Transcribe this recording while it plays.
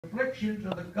afflictions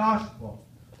of the gospel,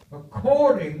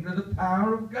 according to the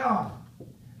power of God,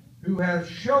 who has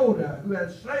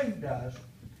saved us,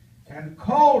 and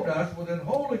called us with an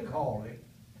holy calling,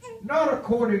 not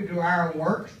according to our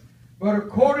works, but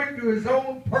according to his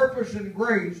own purpose and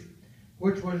grace,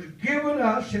 which was given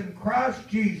us in Christ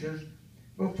Jesus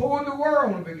before the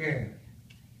world began.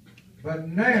 But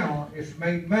now it's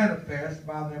made manifest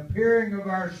by the appearing of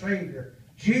our Savior,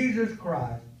 Jesus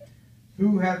Christ,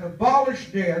 who hath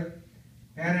abolished death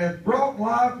and hath brought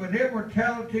life and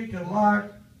immortality to life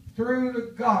through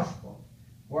the gospel,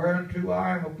 whereunto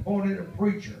I am appointed a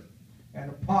preacher, an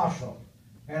apostle,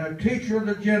 and a teacher of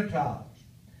the Gentiles.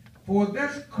 For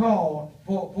this cause,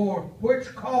 for which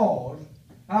cause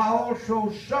I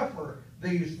also suffer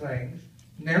these things.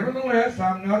 Nevertheless,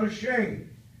 I'm not ashamed,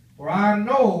 for I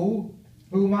know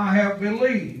whom I have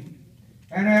believed,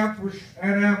 and am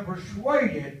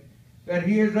persuaded that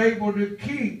he is able to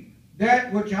keep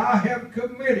that which I have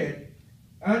committed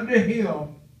unto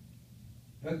him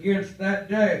against that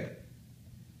day.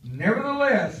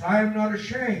 Nevertheless, I am not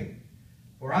ashamed,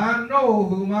 for I know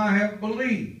whom I have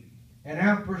believed, and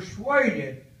am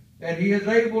persuaded that he is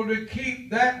able to keep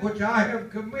that which I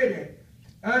have committed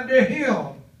unto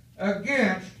him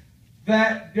against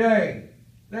that day.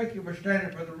 Thank you for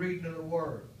standing for the reading of the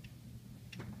Word.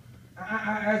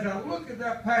 As I look at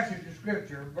that passage of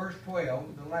Scripture, verse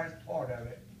 12, the last part of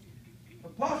it,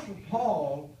 Apostle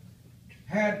Paul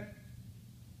had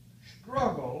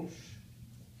struggles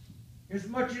as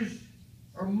much as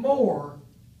or more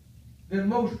than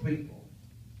most people.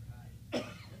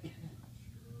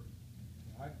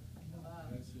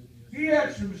 He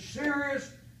had some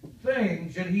serious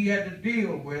things that he had to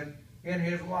deal with in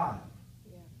his life.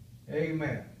 Yeah.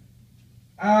 Amen.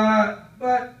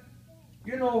 But,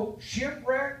 you know,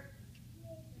 shipwrecked,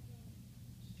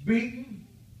 beaten,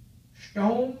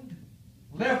 stoned,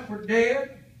 left for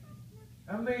dead.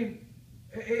 I mean,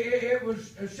 it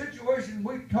was a situation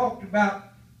we talked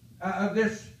about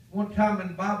this one time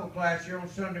in Bible class here on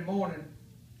Sunday morning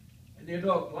in the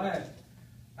adult class.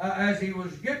 As he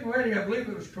was getting ready, I believe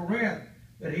it was Corinth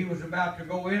that he was about to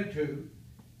go into.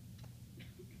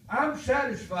 I'm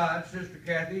satisfied, Sister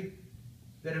Kathy,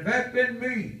 that if that's been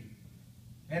me,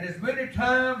 and as many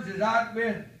times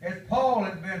as Paul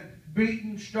had been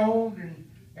beaten, stoned,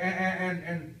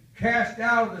 and cast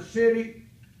out of the city,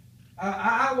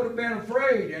 I would have been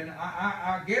afraid, and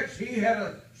I guess he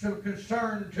had some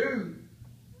concern too.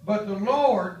 But the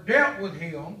Lord dealt with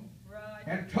him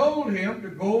and told him to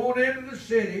go on into the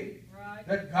city,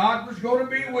 that God was going to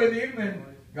be with him, and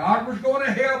God was going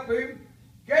to help him,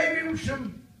 gave him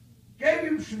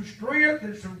some strength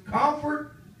and some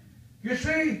comfort. You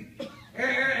see,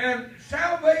 and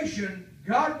salvation,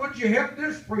 God, would you help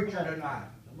this preacher tonight,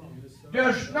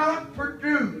 does not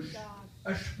produce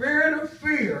a spirit of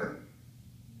fear.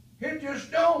 It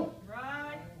just don't.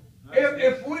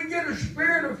 If we get a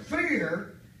spirit of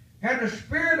fear and a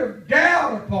spirit of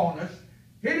doubt upon us,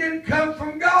 it didn't come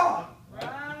from God.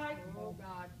 Right. Oh,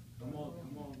 God. Come on.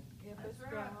 Help us,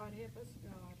 God. Help us,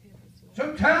 God.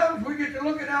 Sometimes we get to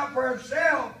looking out for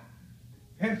ourselves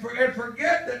and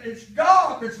forget that it's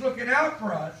God that's looking out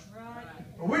for us.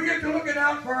 Right. We get to looking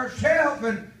out for ourselves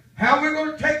and how we're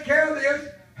going to take care of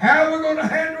this, how we're going to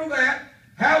handle that,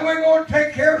 how we're going to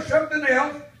take care of something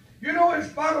else. You know, in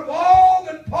spite of all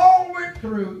that Paul went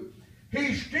through,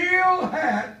 he still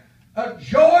had a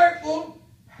joyful,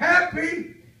 happy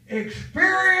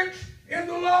experience in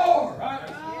the Lord. Right.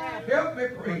 Yes. Help me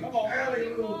preach.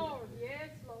 Hallelujah. Yes,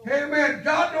 amen.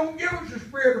 God don't give us a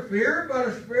spirit of fear, but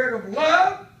a spirit of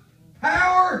love,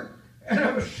 power, and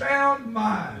of a sound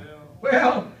mind. Yeah.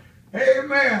 Well,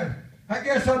 amen. I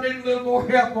guess I need a little more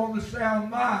help on the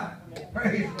sound mind.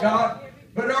 Praise God.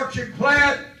 But aren't you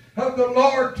glad of the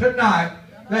Lord tonight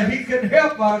that he can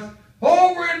help us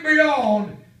over and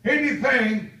beyond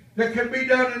anything that can be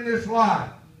done in this life?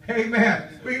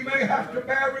 Amen. We may have to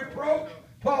bear reproach.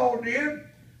 Paul did.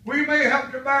 We may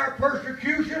have to bear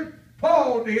persecution.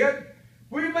 Paul did.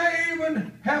 We may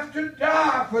even have to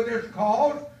die for this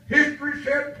cause. History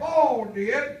said Paul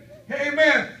did.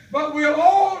 Amen. But we'll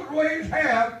always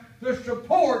have the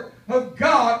support of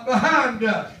God behind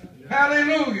us.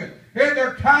 Hallelujah. In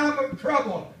their time of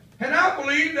trouble. And I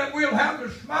believe that we'll have the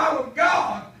smile of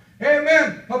God,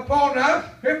 amen, upon us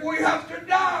if we have to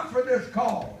die for this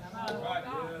cause. Right.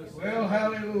 Yes. Well,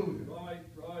 hallelujah.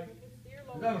 Right.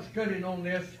 As I was studying on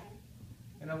this,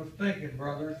 and I was thinking,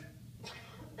 brothers,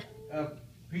 of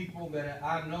people that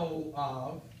I know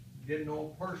of, didn't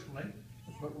know personally,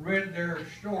 but read their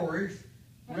stories,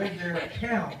 read their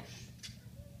accounts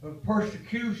of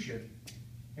persecution,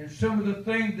 and some of the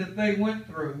things that they went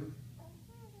through.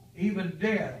 even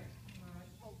death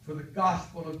for the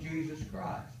gospel of Jesus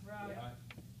Christ. Right.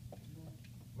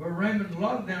 Well, Raymond, a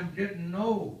lot of them didn't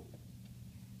know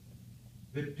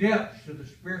the depths of the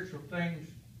spiritual things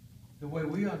the way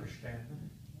we understand them.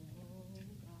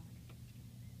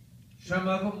 Some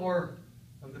of them were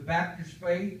of the Baptist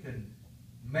faith and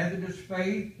Methodist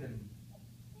faith, and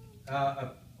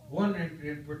one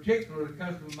in particular that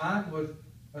comes to mind was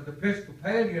of the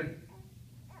Episcopalian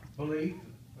belief,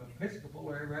 Episcopal,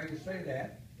 wherever you say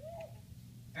that,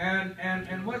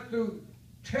 and went through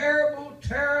terrible,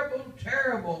 terrible,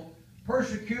 terrible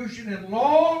persecution and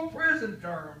long prison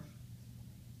terms.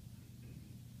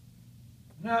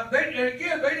 Now, they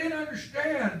didn't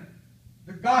understand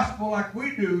the gospel like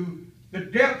we do, the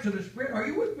depths of the Spirit. Are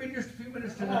you with me just a few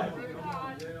minutes tonight?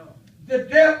 The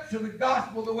depths of the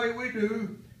gospel the way we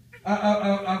do,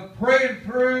 of praying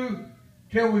through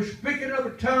till we speak in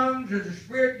other tongues as the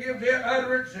Spirit gives it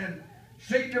utterance, and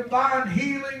seek divine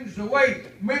healings the way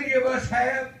many of us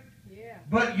have. Yeah.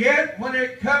 But yet, when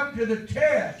it comes to the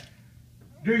test,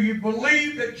 do you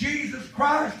believe that Jesus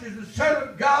Christ is the Son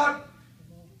of God?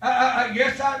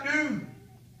 Yes, I do.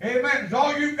 Amen. So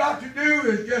all you've got to do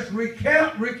is just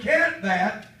recant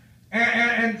that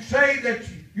and say that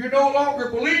you no longer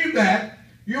believe that.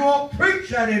 You won't preach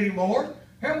that anymore,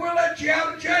 and we'll let you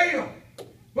out of jail.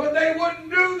 But they wouldn't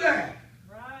do that.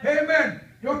 Right. Amen.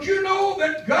 Don't you know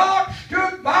that God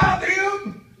stood by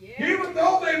them? Yeah. Even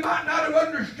though they might not have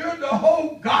understood the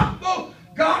whole gospel,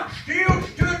 God still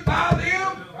stood by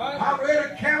them. Right. I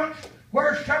read accounts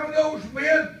where some of those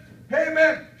men,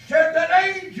 amen, said that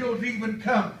angels even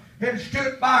come and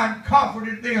stood by and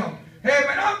comforted them.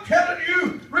 Amen. I'm telling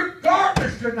you,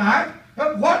 regardless tonight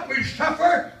of what we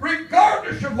suffer,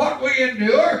 regardless of what we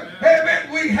endure,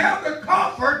 amen, we have the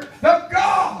comfort of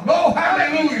God. Oh,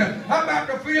 hallelujah. I'm about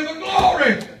to feel the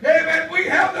glory. Amen. We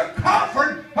have the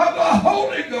comfort of the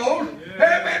Holy Ghost,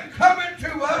 amen, coming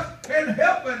to us and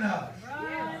helping us,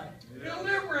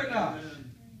 delivering us.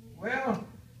 Well,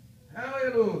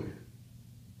 hallelujah.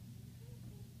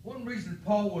 One reason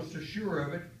Paul was so sure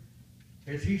of it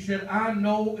is he said, I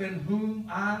know in whom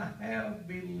I have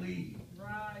believed.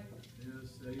 Right.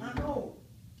 I know.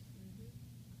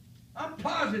 I'm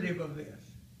positive of this.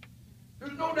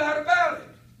 There's no doubt about it.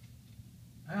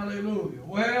 Hallelujah.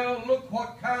 Well, look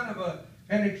what kind of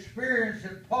an experience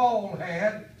that Paul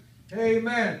had.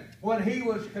 Amen. When he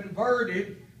was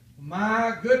converted,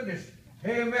 my goodness.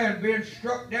 Amen. Being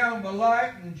struck down by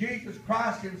light and Jesus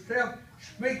Christ himself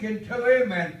speaking to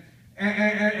him, and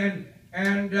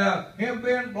him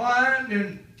being blind,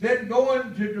 and then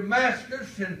going to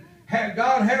Damascus, and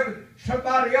God having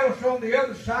somebody else on the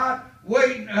other side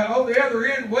waiting, on the other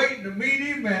end waiting to meet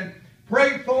him and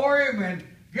pray for him and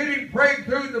get him prayed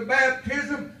through the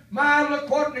baptism. My, look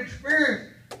what an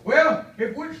experience. Well,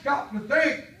 if we stop to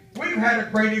think, we've had a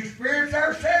great experience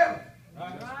ourselves.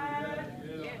 Right.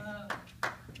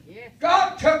 Yes.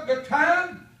 God took the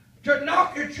time to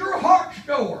knock at your heart's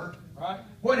door, right,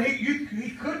 when he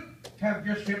could have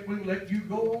just simply let you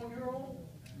go on your own.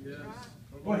 Yes.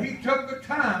 But he took the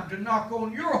time to knock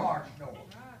on your heart's door.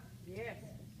 Yes.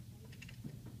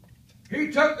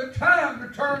 He took the time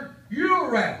to turn you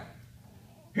around.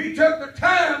 He took the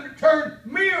time to turn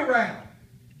me around.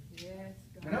 Yes,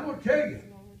 God. And I'm going to tell you,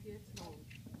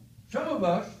 some of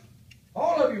us,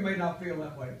 all of you may not feel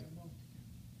that way,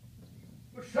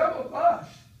 but some of us,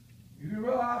 you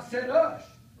realize I said us,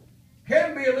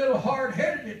 can be a little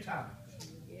hard-headed at times.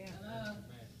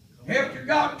 After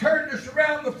God turned us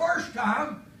around the first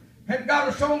time and got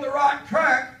us on the right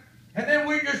track, and then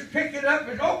we just pick it up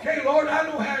as, okay, Lord, I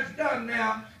know how it's done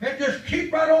now, and just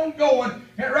keep right on going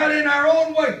and right in our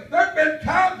own way. There's been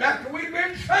times after we've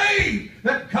been saved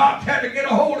that God's had to get a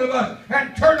hold of us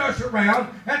and turn us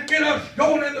around and get us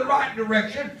going in the right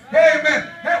direction. Amen.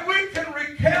 And we can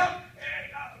recount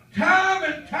time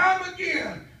and time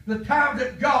again the times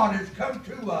that God has come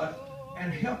to us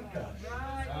and helped us.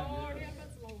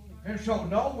 And so,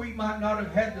 no, we might not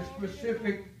have had the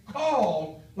specific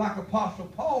call like Apostle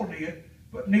Paul did,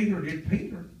 but neither did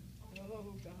Peter.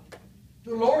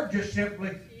 The Lord just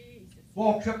simply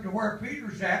walks up to where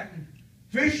Peter's at and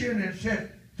fishing and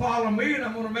said, follow me and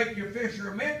I'm going to make you a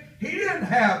fisher of men. He didn't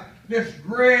have this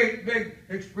great big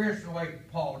experience the way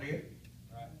Paul did.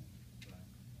 Right.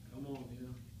 Come on, yeah.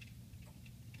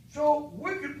 So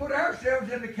we could put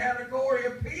ourselves in the category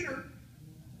of Peter.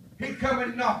 He come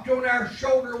and knocked on our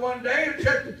shoulder one day and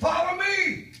said, follow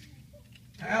me.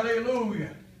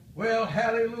 Hallelujah. Well,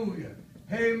 hallelujah.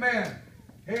 Amen.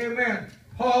 Amen.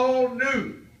 Paul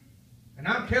knew. And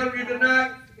I'm telling you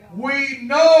tonight, we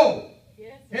know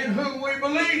in whom we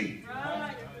believe.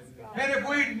 And if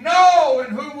we know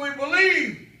in whom we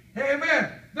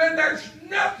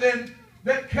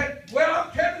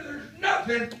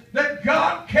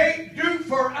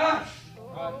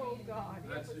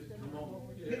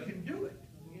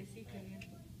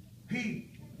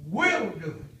will do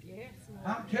it. Yes, Lord.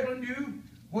 I'm telling you,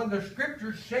 when the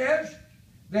Scripture says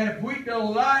that if we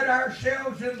delight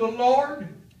ourselves in the Lord,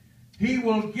 He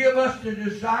will give us the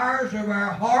desires of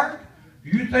our heart.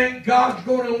 Do you think God's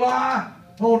going to lie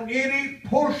on any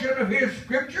portion of His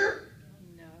Scripture?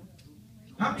 No.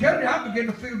 I'm telling you, I begin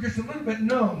to feel just a little bit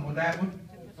numb with that one.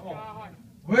 Come on.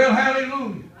 Well,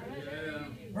 hallelujah. Yeah.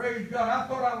 Praise God. I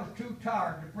thought I was too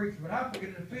tired to preach, but I'm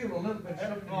beginning to feel a little bit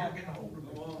something here getting a hold of me.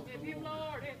 Come on. Help him,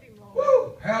 Lord. Help him, Lord.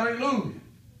 Woo! Hallelujah.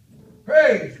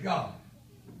 Praise God.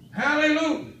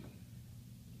 Hallelujah.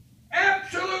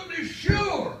 Absolutely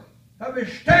sure of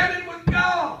his standing with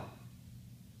God.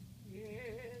 Yes,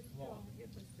 God.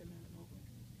 Help us tonight, Lord.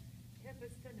 Help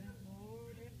us tonight,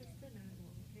 Lord. Help us tonight,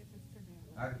 Lord. Help us tonight,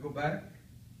 Lord. I can go back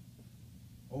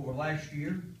over last year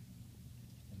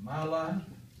in my life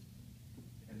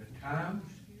and the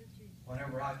times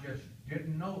whenever I just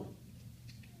didn't know.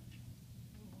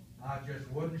 I just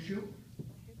wasn't sure.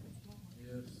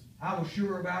 Yes. I was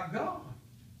sure about God.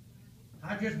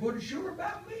 I just wasn't sure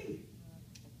about me.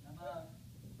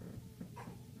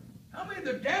 I mean,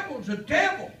 the devil's a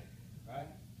devil. Right.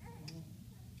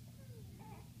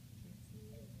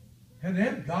 And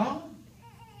then God.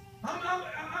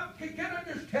 Can I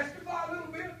just testify a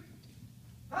little bit?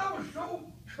 I was so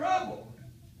troubled.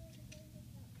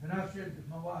 And I said to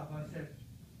my wife, I said,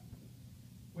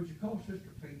 would you call Sister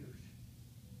Peters?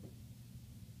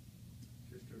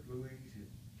 Sister Louise,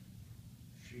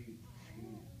 she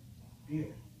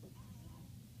did.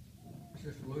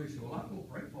 Sister Louise said, well, I'm going to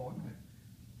pray for him.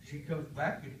 She comes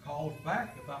back and calls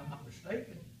back, if I'm not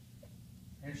mistaken.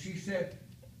 And she said,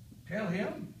 tell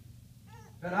him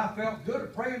that I felt good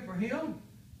at praying for him.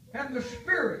 And the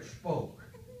Spirit spoke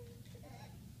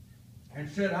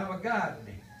and said, I'm a guide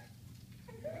me.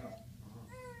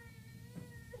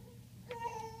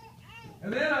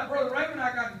 And then, Brother Raymond,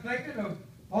 I got to thinking of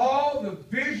all the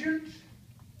visions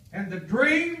and the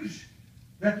dreams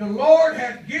that the Lord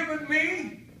had given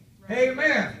me.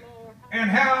 Amen. And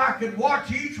how I could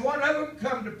watch each one of them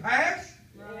come to pass.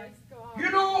 Yes, God.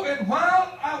 You know, and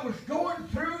while I was going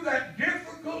through that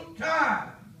difficult time,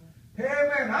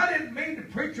 amen, I didn't mean to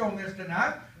preach on this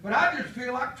tonight, but I just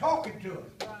feel like talking to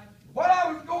it. Right. While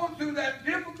I was going through that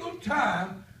difficult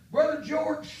time, Brother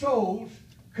George Souls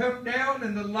come down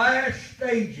in the last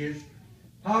stages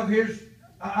of his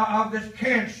of this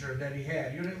cancer that he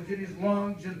had. You know, it was in his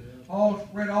lungs and all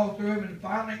spread all through him, and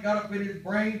finally it got up in his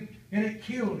brain and it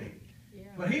killed him. Yeah.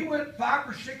 But he went 5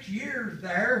 or 6 years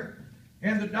there,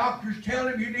 and the doctors tell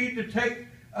him you need to take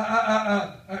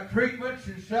treatments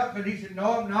and stuff, and he said,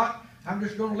 no, I'm not. I'm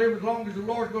just going to live as long as the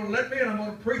Lord's going to let me, and I'm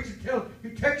going to preach until He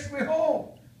takes me home.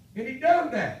 And he done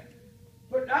that.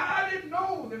 But I didn't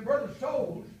know that Brother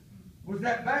Souls was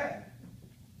that bad.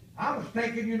 I was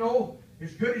thinking, you know,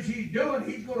 as good as he's doing,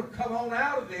 he's going to come on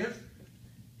out of this.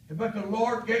 But the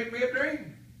Lord gave me a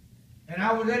dream. And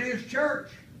I was at his church.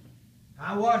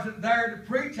 I wasn't there to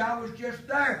preach. I was just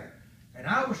there. And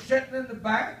I was sitting in the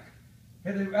back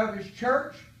of his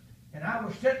church. And I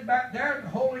was sitting back there, and the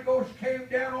Holy Ghost came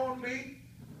down on me.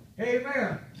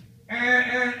 Amen.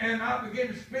 And I began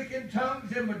to speak in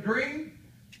tongues in my dream.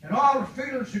 And I was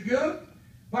feeling so good.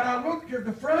 But I looked to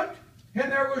the front,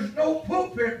 and there was no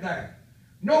pulpit there.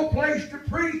 No place to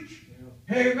preach.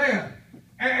 Yeah. Amen.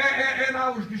 And I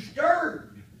was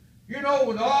disturbed, you know,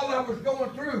 with all I was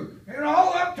going through. And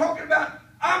all I'm talking about,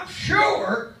 I'm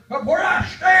sure of where I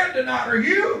stand tonight. Are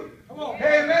you? Come on.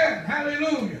 Amen.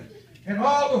 Hallelujah. And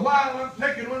all the while I'm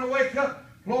thinking when I wake up,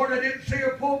 Lord, I didn't see a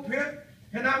pulpit,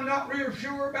 and I'm not real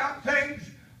sure about things.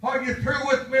 Are you through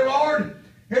with me, Lord?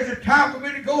 Is it time for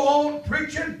me to go on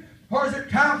preaching? Or is it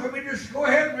time for me to just go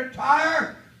ahead and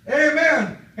retire?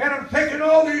 Amen. And I'm thinking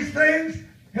all these things.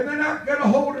 And then I got a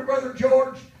hold of Brother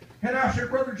George. And I said,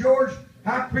 Brother George,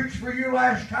 I preached for you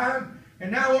last time.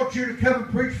 And now I want you to come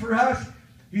and preach for us.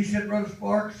 He said, Brother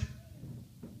Sparks,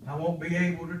 I won't be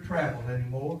able to travel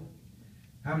anymore.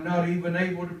 I'm not even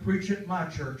able to preach at my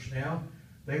church now.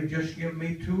 They've just given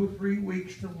me 2 or 3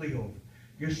 weeks to live.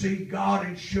 You see, God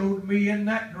had showed me in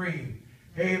that dream,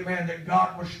 amen, that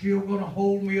God was still going to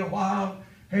hold me a while.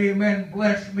 Amen.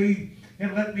 Bless me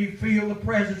and let me feel the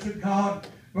presence of God.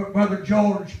 But Brother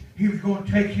George, He was going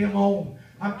to take him on.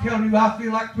 I'm telling you, I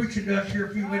feel like preaching to us here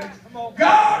a few minutes.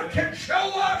 God can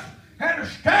show us and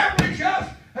establish us,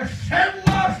 assemble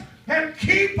us, and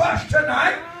keep us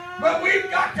tonight. But we've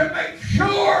got to make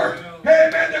sure,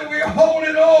 amen, that we're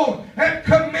holding on and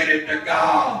committed to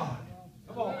God.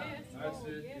 Come on. That's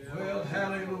it. Yeah. Well,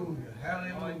 hallelujah,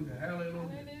 hallelujah, hallelujah.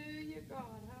 Hallelujah, God.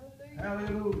 Hallelujah.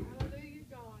 Hallelujah. Hallelujah,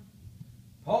 God.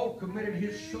 Paul committed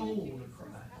his soul to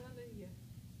Christ. Hallelujah.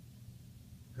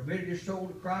 Committed his soul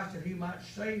to Christ that he might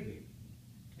save him.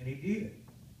 And he did.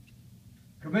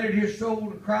 Committed his soul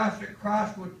to Christ that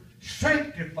Christ would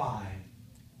sanctify him.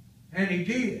 And he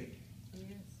did. Yes.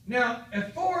 Now,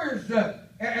 as far as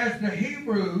the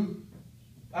Hebrew,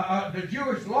 the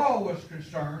Jewish law was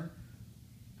concerned,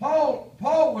 Paul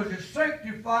was as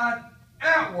sanctified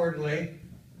outwardly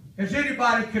as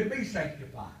anybody could be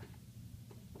sanctified.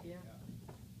 Yeah.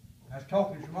 I was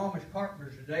talking to some Amish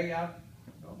carpenters today. I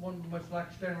don't want much like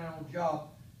to stand around on the job,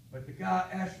 but the guy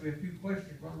asked me a few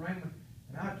questions, Brother Raymond,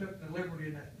 and I took the liberty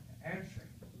in answering.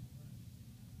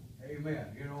 Amen.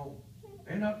 You know,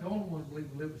 they're not the only ones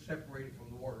who live separated from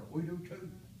the world. We do too.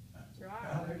 That's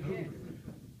right. Hallelujah.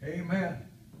 Yes. Amen.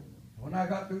 When I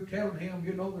got through telling him,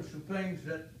 you know, there's some things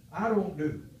that I don't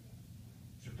do.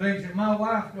 Some things that my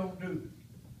wife don't do.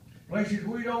 Places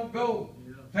we don't go.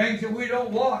 Things that we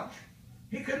don't watch.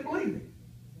 He couldn't believe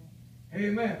it.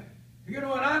 Amen. You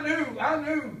know, and I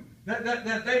knew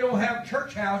that they don't have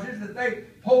church houses, that they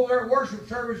hold their worship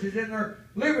services in their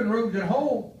living rooms at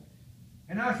home.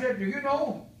 And I said, you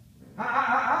know,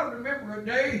 I remember a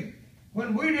day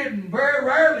when we very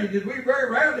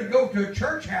rarely go to a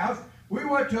church house. We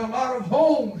went to a lot of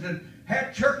homes and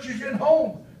had churches in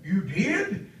homes. You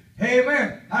did?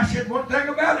 Amen. I said one thing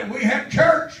about it. We had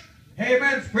church.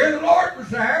 Amen. The Spirit of the Lord was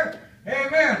there.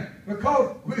 Amen.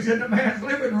 Because we was in the man's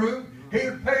living room. He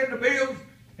was paying the bills.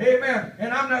 Amen.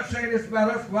 And I'm not saying this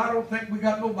about us. Well, I don't think we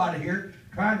got nobody here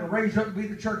trying to raise up and be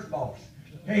the church boss.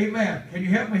 Amen. Can you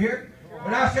help me here?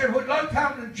 But I said, well, a lot of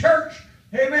times in church,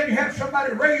 amen, you have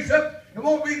somebody raise up and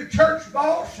won't be the church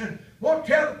boss and won't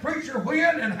tell the preacher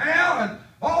when and how and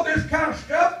all this kind of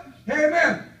stuff.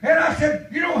 Amen. And I said,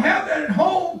 you don't have that in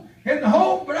the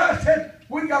home, but I said,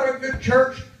 we got a good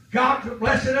church. God's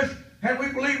blessing us, and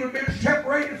we believe we've been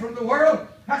separated from the world.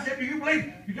 I said, do you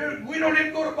believe we don't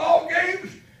even go to ball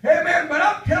games? Amen. But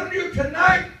I'm telling you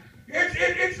tonight,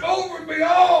 it's over and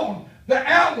beyond the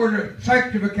outward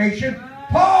sanctification.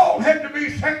 Paul had to be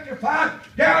sanctified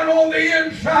down on the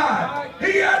inside.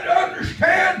 He had to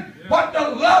understand what the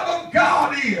love of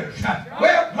God is.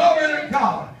 Well, glory to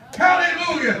God.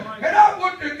 Hallelujah. And I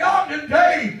would to God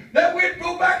today that we'd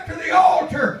go back to the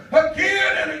altar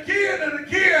again and again and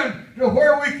again to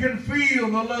where we can feel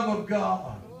the love of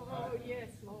God. Oh, yes,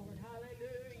 Lord.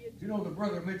 Hallelujah. You know, the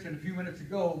brother mentioned a few minutes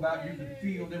ago about you can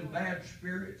feel them bad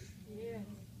spirits. Yes.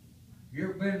 You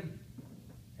ever been,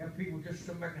 have people just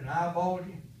come back and eyeball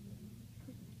you?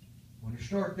 When you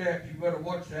start that, you better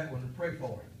watch that one and pray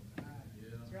for him.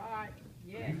 That's right.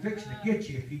 Yes. He's fixing to get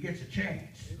you if he gets a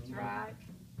chance. That's right.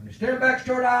 When they stand back and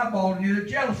start eyeballing you, they're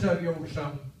jealous of you over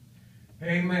something.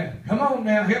 Amen. Come on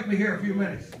now, help me here a few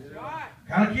minutes. That's right.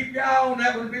 Kind of keep your eye on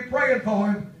that one and be praying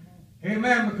for him.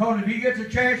 Amen. Because if he gets a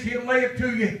chance, he'll lay it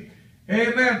to you.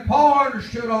 Amen. Paul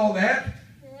understood all that.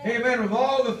 Amen. With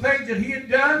all the things that he had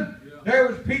done, there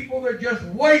was people that just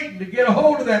waiting to get a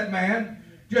hold of that man,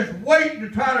 just waiting to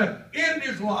try to end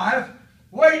his life.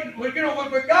 Waiting, you know, when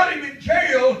we got him in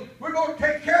jail, we're going to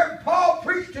take care of him. Paul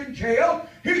preached in jail.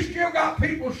 He still got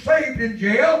people saved in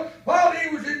jail. While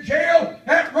he was in jail,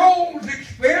 at Rome's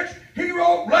expense, he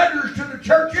wrote letters to the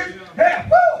churches. Hey,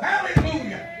 woo,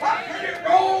 hallelujah. I said at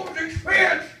Rome's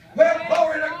expense. Well,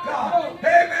 glory to God.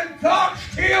 Amen. God's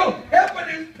still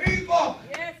helping his people.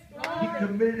 Yes, He Lord.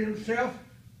 committed himself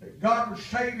that God would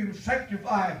save him,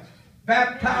 sanctify him,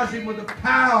 baptize him with the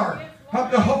power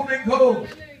of the Holy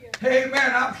Ghost.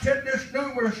 Amen. I've said this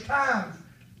numerous times.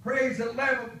 Praise the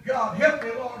Lamb of God. Help me,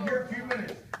 Lord, here a few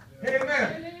minutes.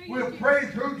 Amen. We'll pray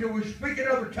through till we speak in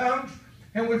other tongues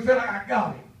and we feel like I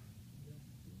got it.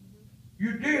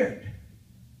 You did.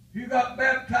 You got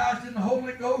baptized in the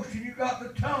Holy Ghost and you got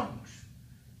the tongues.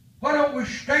 Why don't we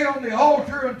stay on the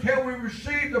altar until we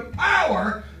receive the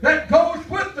power that goes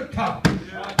with the tongues?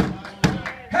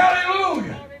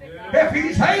 Hallelujah. If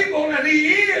he's able, and he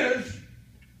is,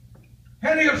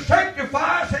 and he'll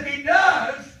sanctify us, and he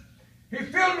does. He's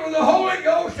filled with the Holy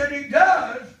Ghost, and he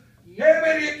does.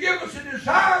 Amen. He'll give us the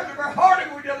desires of our heart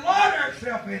if we delight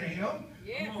ourselves in him.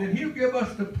 Then he'll give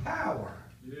us the power.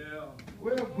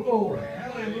 Well, glory.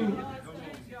 Hallelujah.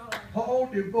 Paul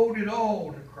devoted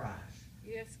all to Christ.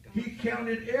 Yes, God. He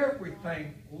counted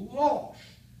everything lost.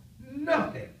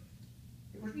 Nothing.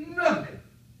 It was nothing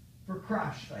for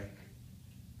Christ's sake.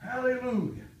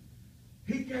 Hallelujah.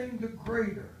 He gained the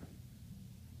greater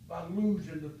by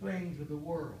losing the things of the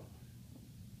world.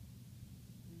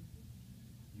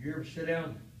 You ever sit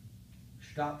down,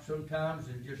 stop sometimes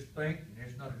and just think, and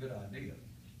it's not a good idea.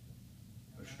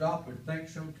 But stop and think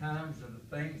sometimes of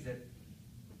the things that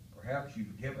perhaps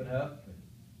you've given up and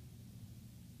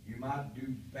you might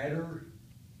do better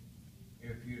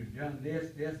if you'd done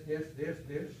this,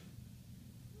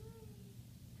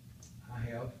 I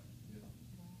have.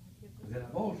 But then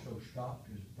I've also stopped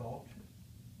and thought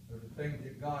of the things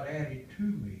that God added to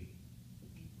me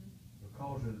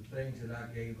because of the things that I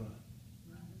gave up.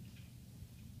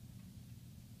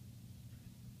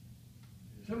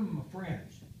 Some of my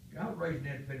friends, I was raised in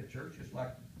an independent church, just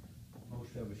like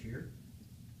most of us here.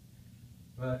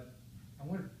 But I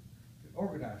went to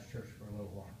organized church for a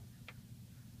little while.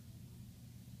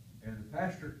 And the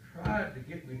pastor tried to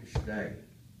get me to stay.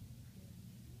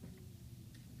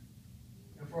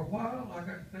 And for a while, I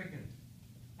got thinking,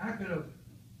 I could have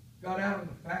got out of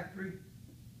the factory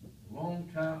a long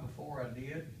time before I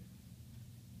did.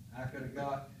 I could have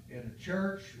got in a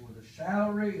church with a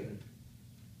salary, and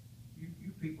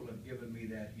you people have given me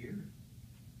that here.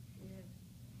 Yes.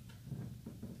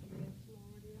 Yes,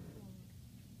 Lord, yes,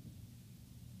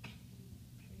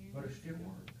 Lord. But it still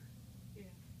worked. Yeah.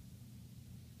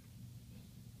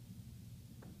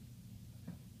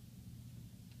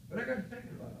 But I got to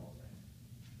thinking about all that.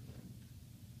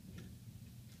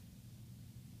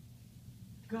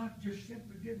 God just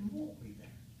simply didn't want me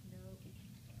there. No.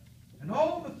 And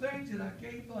all the things that I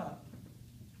gave up,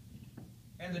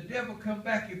 and the devil come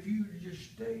back if you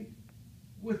just stayed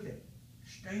with it.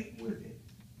 Stayed with it.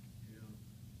 Yeah.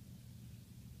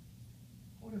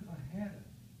 What if I hadn't?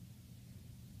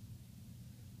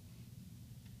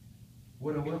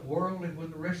 Would I went worldly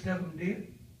when the rest of them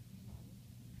did?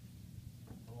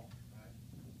 Oh,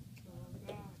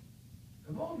 God.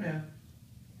 Come on now.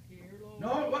 Dear Lord.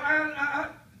 No,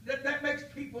 that makes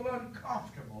people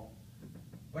uncomfortable.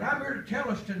 But I'm here to tell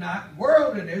us tonight,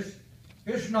 worldliness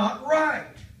is not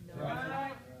right. No.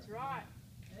 Right. That's right.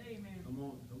 Amen. Come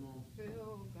on, come on.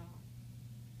 Oh, God.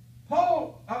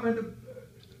 Paul,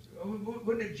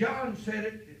 when John said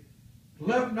it,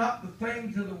 love not the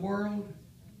things of the world,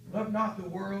 love not the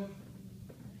world,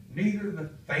 neither the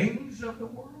things of the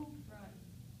world. Right.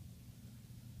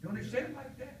 Don't he say it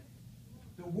like that?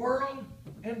 The world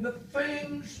and the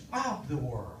things of the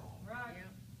world. Right.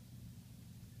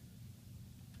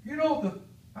 You know,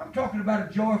 I'm talking about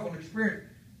a joyful experience.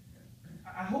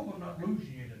 I hope I'm not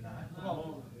losing you tonight. Come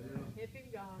on. Hip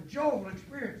and gone. A joyful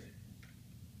experience.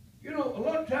 You know, a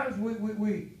lot of times we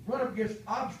run up against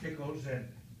obstacles and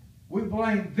we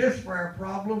blame this for our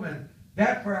problem and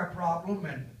that for our problem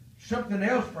and something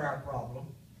else for our problem.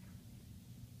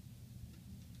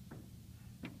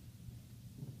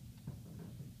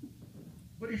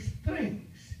 But it's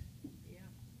things. Yeah.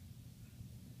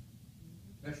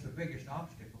 That's the biggest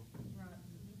obstacle. Right.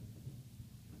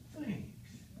 Things.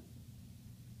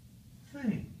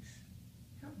 Things.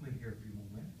 Help me here a few more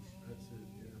minutes. That's it,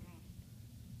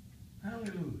 yeah.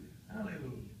 Hallelujah.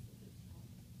 Hallelujah.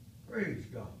 Praise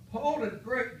God. Paul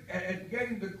had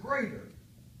gained the greater.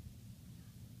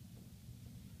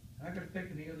 I got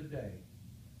thinking the other day.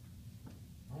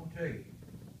 I want to tell you,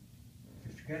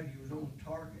 Sister Kathy was on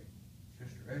target.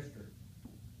 Sister Esther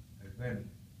has been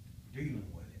dealing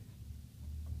with it.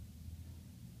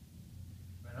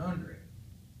 Been under it.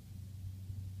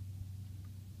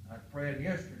 I was praying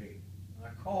yesterday. I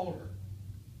called her.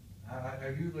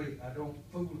 I don't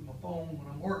fool with my phone when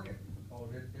I'm working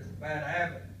because it's a bad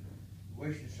habit.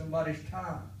 Wasting somebody's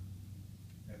time.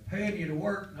 They're paying you to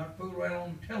work, not fool around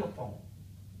on the telephone.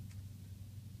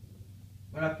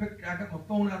 But I got my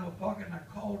phone out of my pocket and I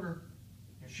called her,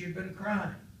 and she had been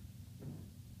crying.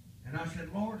 And I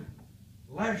said, Lord,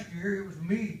 last year it was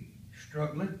me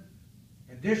struggling,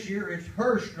 and this year it's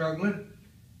her struggling.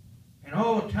 And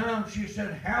all the time she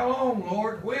said, how long,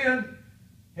 Lord? When?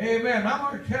 Amen.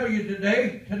 I'm going to tell you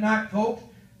tonight, folks,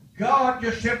 God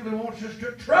just simply wants us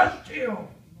to trust Him.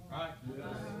 Right.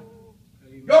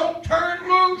 Yes. Don't turn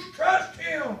loose. Trust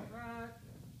Him. Right.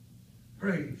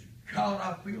 Praise God.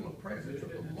 I feel the presence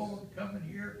of the Lord coming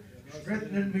here,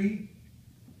 strengthening me.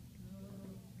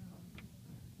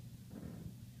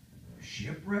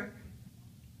 Shipwreck.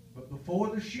 But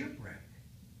before the shipwreck,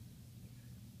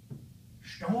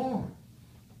 storm.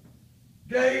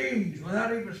 Days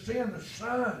without even seeing the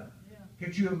sun.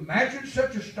 Could you imagine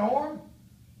such a storm?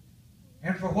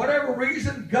 And for whatever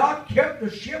reason, God kept the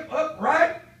ship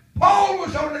upright. Paul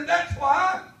was on it, that's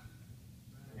why.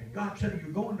 And God said,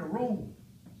 you're going to Rome.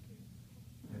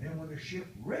 And then when the ship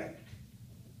wrecked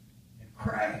and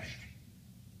crashed,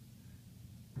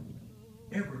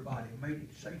 everybody made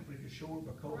it safely to shore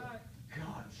because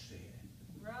God said.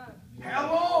 Right.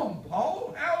 How long,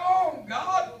 Paul? How long,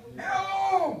 God?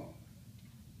 How long?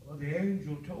 Well, the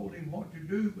angel told him what to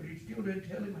do, but he still didn't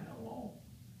tell him how long.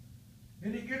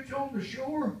 Then he gets on the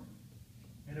shore,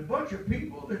 and a bunch of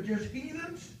people, they're just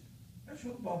heathens. That's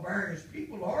what barbarous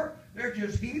people are. They're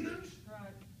just heathens. Right.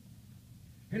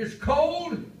 and it's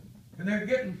cold, and they're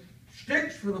getting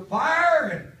sticks for the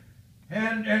fire,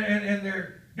 and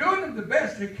they're doing the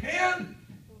best they can.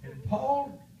 And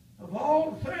Paul, of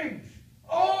all things,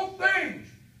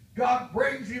 God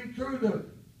brings him through the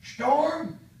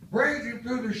storm, brings him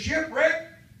through the shipwreck,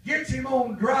 gets him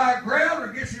on dry ground,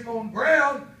 or gets him on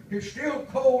ground. It's still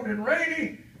cold and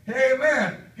rainy.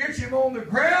 Amen. Gets him on the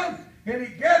ground, and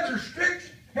he gathers sticks,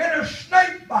 and a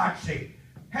snake bites him.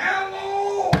 How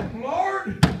long,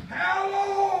 Lord? How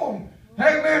long?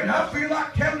 Amen. I feel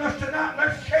like telling us tonight,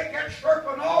 let's shake that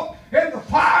serpent off in the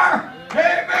fire.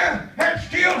 Amen. And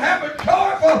still have a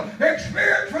joyful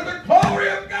experience for the glory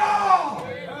of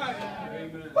God.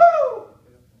 Amen. Woo!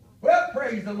 Well,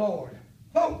 praise the Lord.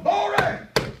 Oh, glory.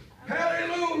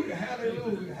 Hallelujah,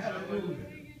 hallelujah, hallelujah.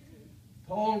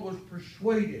 Paul was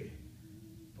persuaded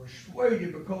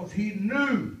because he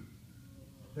knew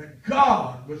that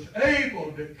God was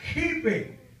able to keep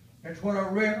him. That's what I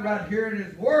read right here in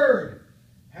his word.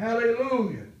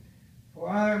 Hallelujah. For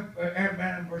I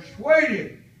am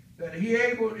persuaded that he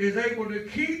is able to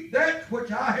keep that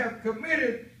which I have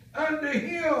committed unto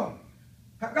him.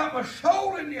 I've got my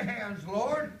soul in your hands,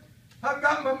 Lord. I've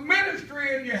got my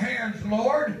ministry in your hands,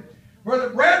 Lord. Brother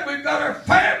Brad, we've got our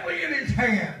family in his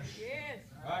hands. Yes.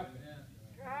 Right.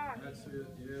 Right. That's it.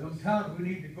 Yes. Sometimes we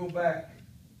need to go back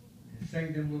and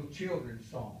sing them little children's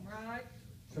songs. Right.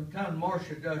 Sometimes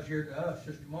Marcia does here to us.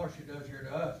 Sister Marcia does here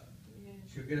to us. Yes.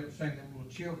 She'll get up and sing them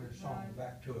little children's songs Right.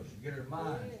 back to us and get her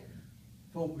minds Yes.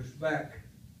 focused back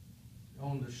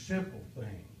on the simple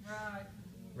things Right.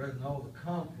 rather than all the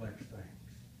complex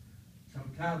things.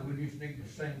 Sometimes we just need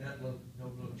to sing those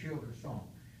little children's song.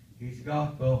 He's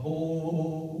got the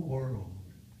whole world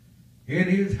in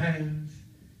his hands.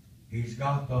 He's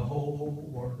got the whole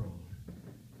world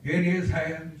in his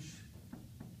hands.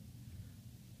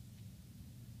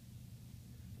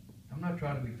 I'm not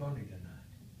trying to be funny tonight,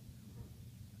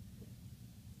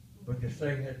 but to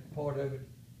sing that part of it,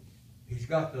 he's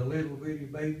got the little bitty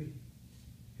baby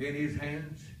in his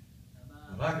hands.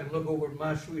 If I can look over at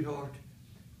my sweetheart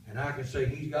and I can say,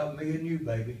 he's got me and you,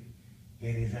 baby,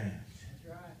 in his hands.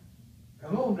 That's right.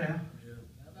 Come on now.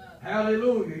 Yeah.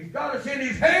 Hallelujah. He's got us in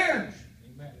his hands.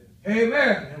 Amen.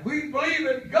 Amen. And we believe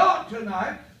in God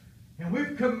tonight, and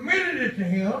we've committed it to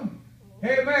him.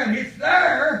 Amen. He's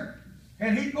there,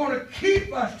 and he's going to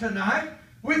keep us tonight.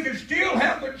 We can still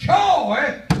have the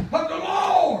joy of the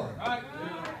Lord. Right.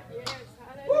 Yes.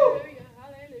 Woo. Hallelujah.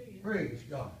 Hallelujah. Praise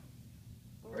God.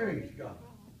 Praise God.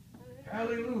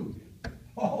 Hallelujah.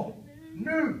 Paul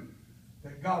knew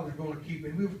that God was going to keep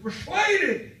him. He was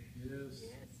persuaded. Yes.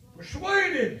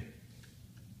 Persuaded.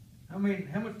 I mean,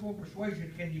 how much more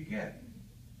persuasion can you get?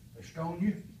 They stone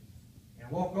you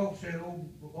and walk off and say, oh,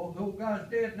 the old guy's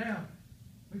dead now.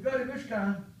 We got him this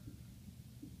time.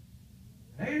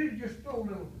 They didn't just throw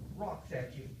little rocks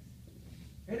at you.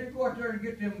 They didn't go out there and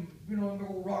get them, them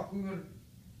old rock we were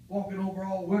walking over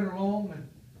all winter long and,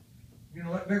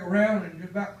 that big around and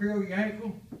just about krill your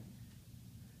ankle.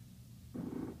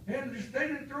 And they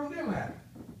didn't throw them at him.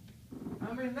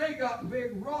 I mean, they got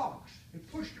big rocks. They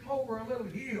pushed them over a little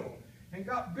hill and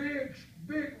got big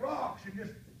rocks and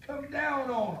just come down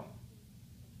on them.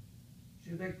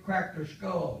 See, they cracked their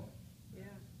skull. Yeah.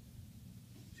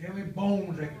 See how many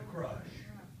bones they could crush.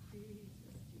 Jesus.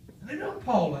 And they done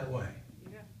Paul that way.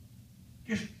 Yeah.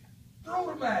 Just throw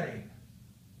them at him.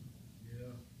 Yeah.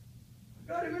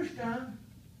 Got him this time.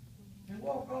 And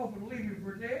walk off and leave him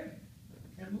for dead.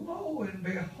 And lo and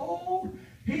behold,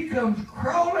 he comes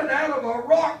crawling out of a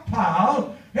rock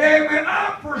pile. Amen.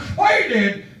 I'm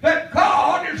persuaded that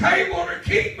God is able to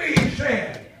keep me, he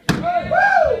said.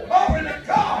 Woo! Glory to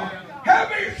God. How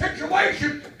many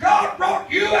situations God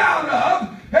brought you out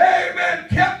of, amen,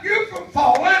 kept you from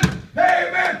falling,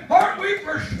 amen. Aren't we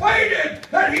persuaded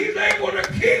that he's able to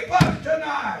keep us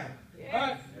tonight?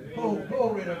 Yes. Oh,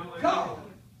 glory to God.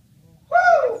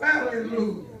 Woo!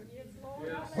 Hallelujah. Yes,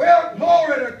 Lord. Well,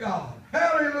 glory to God.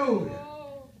 Hallelujah.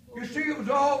 Oh, You see, it was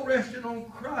all resting on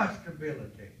Christ's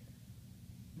ability.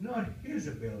 Not his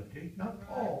ability, not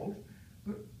Paul's,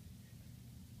 but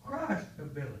Christ's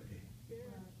ability. yeah.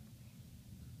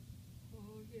 Oh,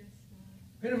 yes,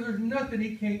 Lord. And if there's nothing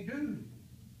he can't do,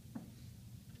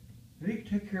 then he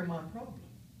can take care of my problem.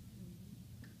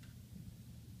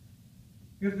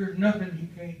 If there's nothing he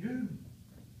can't do,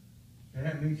 then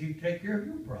that means he can take care of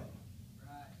your problem.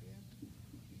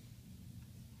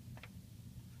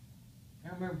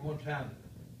 I remember one time,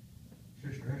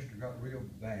 Sister Hester got real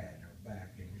bad in her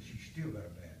back, and she still got a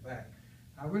bad back.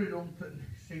 I really don't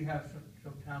see how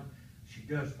sometimes she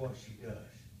does what she does.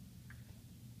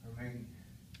 I mean,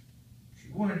 she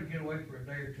wanted to get away for a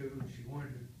day or two, and she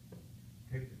wanted to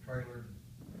take the trailer,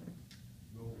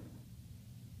 go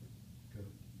to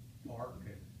the park,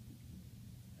 and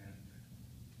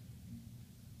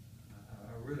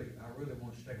I really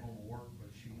want to stay home and work, but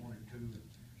she wanted to,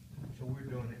 so we're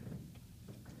doing it.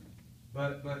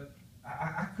 But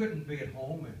I couldn't be at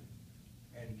home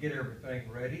and get everything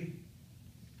ready.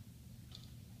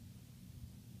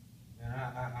 And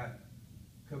I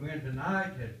come in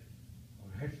tonight and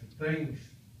I had some things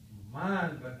in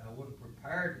mind, but I wasn't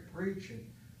prepared to preach, and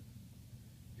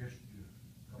just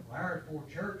a couple hours before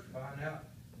church find out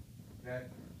that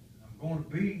I'm going to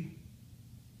be.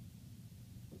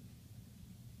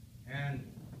 And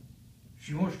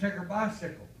she wants to take her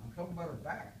bicycle. I'm talking about her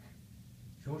back.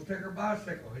 She wants to take her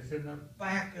bicycle. It's in the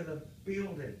back of the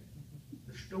building,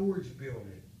 the storage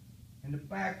building, in the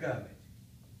back of it.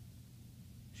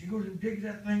 She goes and digs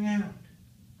that thing out.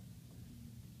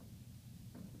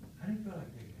 I didn't feel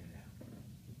like digging it out.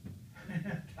 I didn't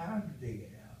have time to dig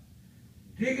it out.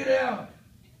 Dig it out.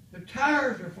 The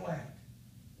tires are flat.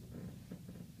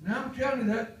 Now I'm telling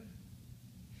you that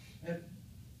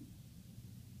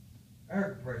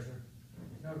air compressor,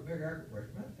 it's not a big air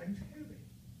compressor, but that thing's heavy.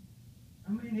 I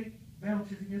mean, it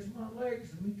bounces against my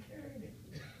legs and me carrying it.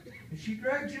 And she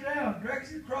drags it out,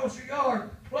 drags it across the yard,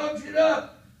 plugs it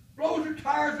up, blows her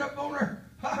tires up on her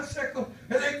bicycle,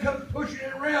 and then comes pushing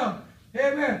it around.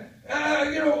 Amen.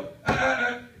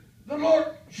 The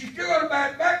Lord, she still got a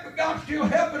bad back, but God's still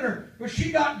helping her. But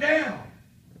she got down.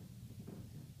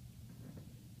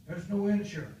 There's no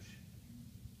insurance.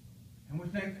 And we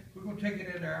think we're going to take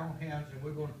it into our own hands and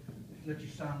we're going to let you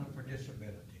sign up for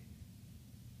disability.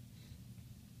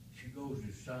 She goes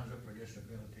and signs up for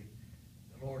disability.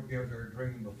 The Lord gives her a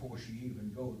dream before she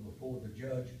even goes before the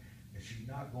judge that she's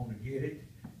not going to get it.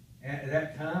 And at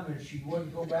that time, and she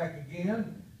wouldn't go back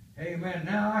again. Amen.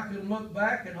 Now I can look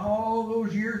back in all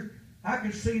those years. I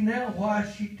can see now why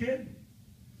she didn't.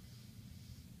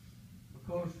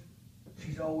 Because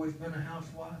she's always been a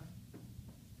housewife.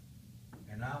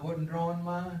 And I wasn't drawing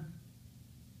mine.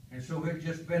 And so it's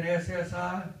just been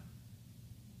SSI.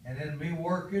 And then me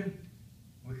working.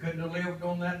 We couldn't have lived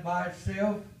on that by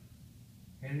itself.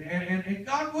 And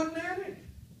God wasn't in it.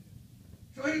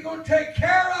 So He's going to take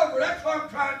care of her. That's what I'm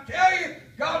trying to tell you.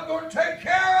 God's going to take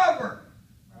care of her.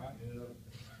 Right. Yeah.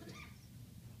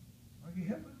 Are you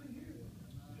helping me here?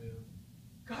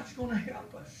 Yeah. God's going to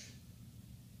help us.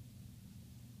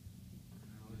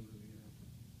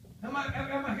 Am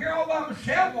I here all by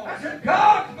myself? I said,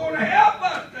 God's going to help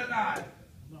us tonight.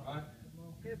 Right.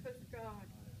 Help us, God.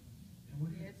 And we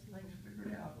get things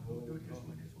figured out. We'll do it this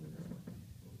way, this way, this way.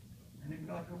 And then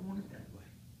God don't want it that way.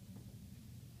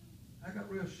 I got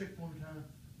real sick one time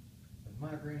with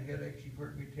migraine headaches. You've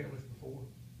heard me tell this before.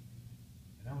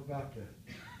 And I'm about to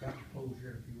close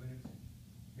here in a few minutes.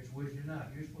 It's Wednesday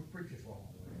night. You're supposed to preach this long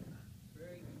Wednesday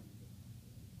night.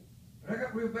 But I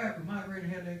got real bad with migraine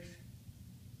headaches.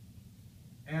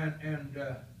 And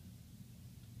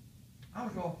I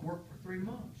was off work for 3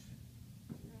 months.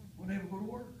 Wouldn't able to go to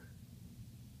work.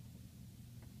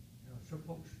 Some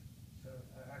folks,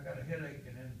 I got a headache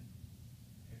and then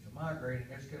it's a migraine and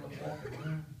they're still up walking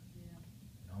around.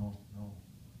 Yeah. No.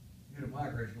 You get a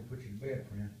migraine, it's going to put you in bed,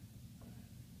 friend.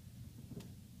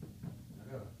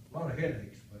 I got a lot of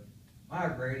headaches, but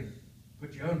migraine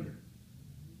put you under.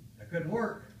 I couldn't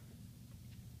work.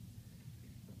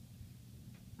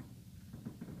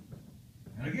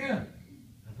 And again,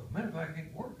 I thought, man, if I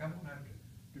can't work, I'm going to have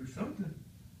to do something.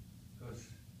 Because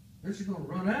this is going to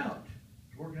run out.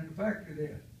 I was working in the factory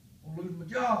then. I'm going to lose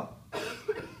my job.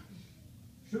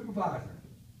 Supervisor.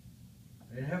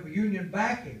 I didn't have a union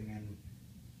backing. And,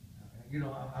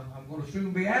 I'm going to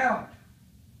soon be out.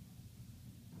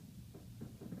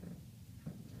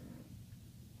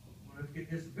 I'm going to have to get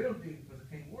disability because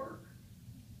I can't work.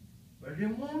 But I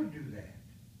didn't want to do that.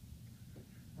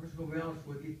 I'm just going to be honest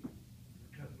with you.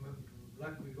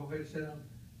 Like we go ahead and sit down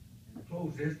and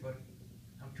close this, but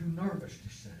I'm too nervous to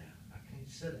sit down. I can't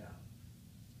sit down.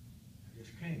 I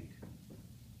just can't.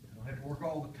 I don't have to work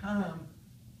all the time,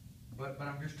 but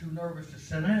I'm just too nervous to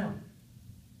sit down.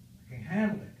 I can't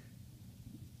handle it.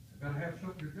 I've got to have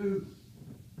something to do.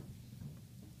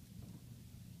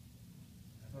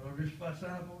 I thought I'll just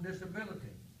sign up on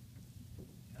disability.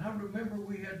 And I remember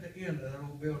we had the end of that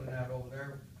old building out over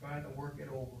there, trying to work it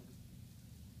over.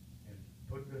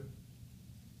 Put the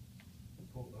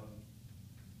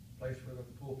place for the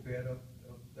pulpit up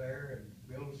there and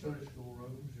build the Sunday school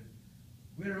rooms. And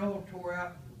we had it all tore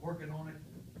out and working on it.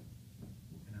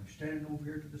 And I'm standing over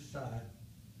here to the side,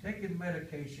 taking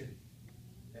medication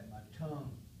that my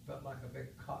tongue felt like a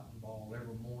big cotton ball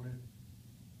every morning.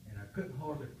 And I couldn't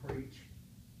hardly preach,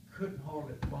 couldn't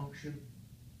hardly function.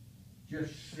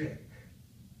 just sick.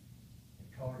 And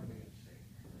caught her being sick.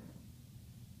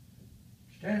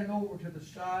 Standing over to the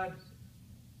side,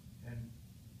 and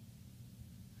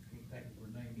I can't think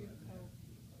of her name yet.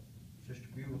 Sister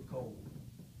Beulah Cole.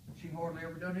 She hardly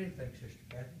ever done anything, Sister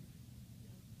Kathy.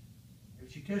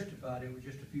 If she testified, it was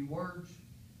just a few words.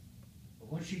 But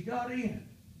when she got in,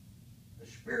 the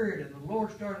Spirit and the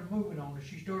Lord started moving on her.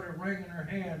 She started wringing her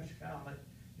hands, kind of like,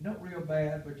 not real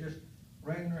bad, but just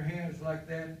wringing her hands like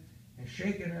that and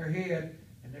shaking her head,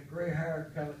 and that gray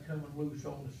hair kind of coming loose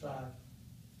on the side.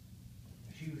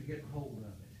 And she was getting hold of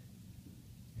it.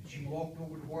 And she walked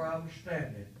over to where I was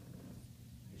standing,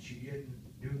 and she didn't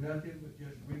do nothing but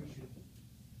just reach and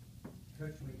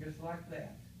touch me just like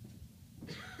that.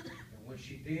 And when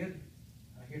she did,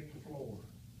 I hit the floor.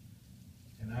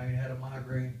 And I ain't had a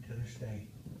migraine to this day.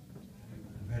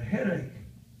 I've had a headache,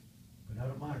 but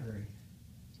not a migraine.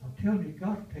 I'm telling you,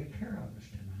 God will take care of us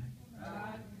tonight.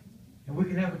 Right. And we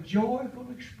can have a joyful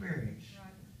experience,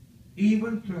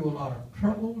 even through a lot of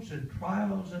troubles and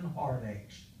trials and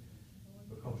heartaches,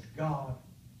 because God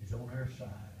is on our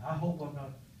side. I hope I'm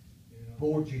not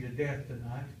bored you to death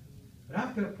tonight, but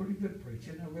I felt pretty good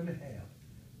preaching. I really have.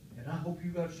 And I hope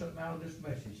you got something out of this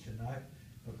message tonight,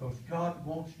 because God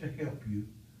wants to help you.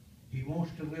 He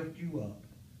wants to lift you up.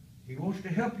 He wants to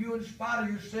help you in spite of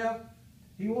yourself.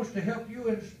 He wants to help you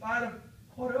in spite of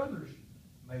what others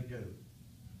may do.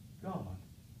 God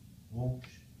wants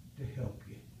to help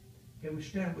you. Can we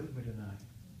stand with me tonight?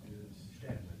 Yes.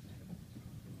 Stand with me.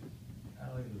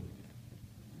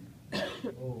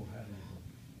 Hallelujah. Oh, hallelujah.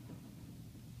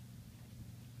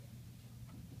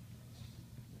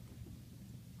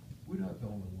 We're not the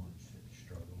only ones that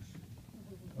struggles.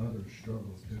 Others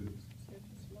struggle too.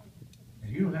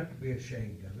 And you don't have to be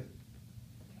ashamed of it.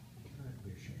 You don't have to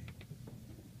be ashamed.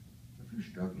 If you're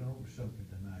struggling over something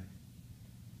tonight,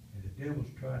 and the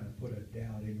devil's trying to put a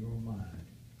doubt in your mind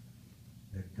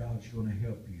that God's going to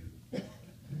help you,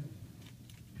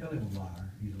 tell him a liar.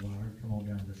 He's a liar. Come on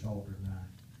down to this altar tonight.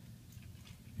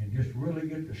 And just really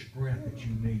get the strength that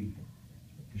you need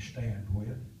to stand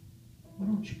with. Why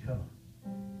don't you come?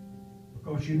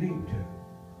 Because you need to.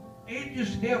 It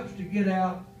just helps to get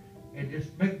out and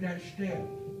just make that step.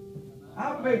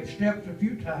 I've made steps a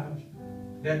few times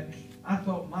that I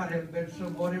thought might have been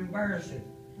somewhat embarrassing,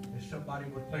 that somebody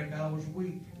would think I was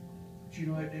weak. But you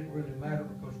know, it didn't really matter,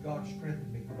 because God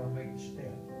strengthened me because I made the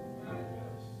step.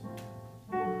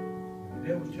 The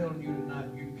devil's telling you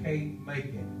tonight you can't make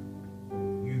it.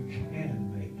 You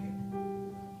can make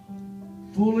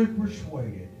it. Fully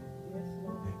persuaded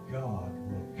that God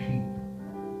will keep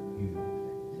you.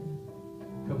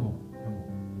 Come on.